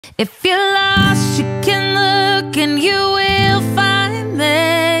If you're lost, you can look and you will find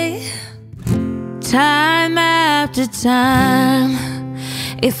me, time after time.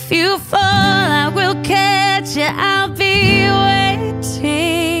 If you fall, I will catch you, I'll be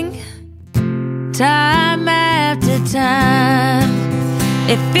waiting, time after time.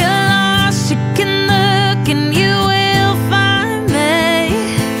 If you're lost, you can look and you will find me,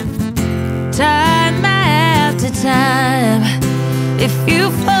 time after time. If you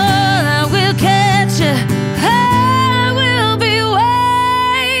fall, I will catch you, I will be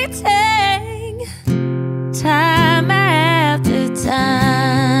waiting, time after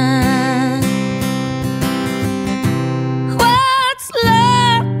time. What's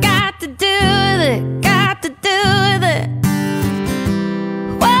love got to do with it? Got to do with it?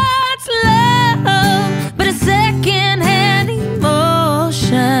 What's love but a second-hand emotion?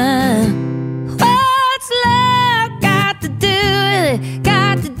 What's love got to do with it?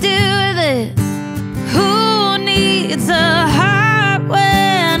 Got to do with it? Who needs a heart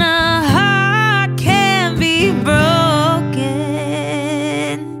when a heart can be broken?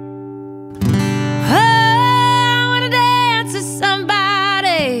 Oh, I wanna dance with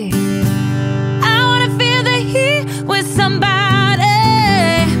somebody, I wanna feel the heat with somebody.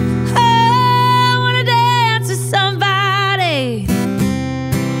 Oh, I wanna dance with somebody,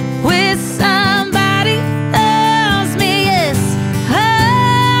 with somebody who loves me, yes. Oh,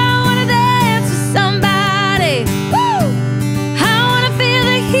 I wanna dance with somebody. Woo! I wanna feel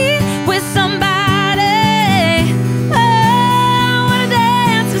the heat with somebody. Oh, I wanna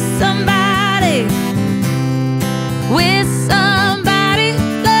dance with somebody, with somebody who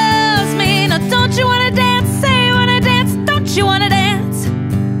loves me. Now don't you wanna dance? Say you wanna dance. Don't you wanna dance?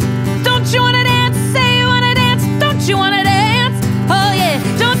 Don't you wanna dance? Say you wanna dance. Don't you wanna dance? Oh yeah.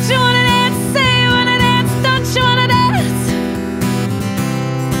 Don't you wanna dance? Say you wanna dance. Don't you wanna dance?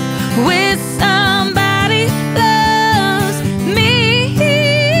 With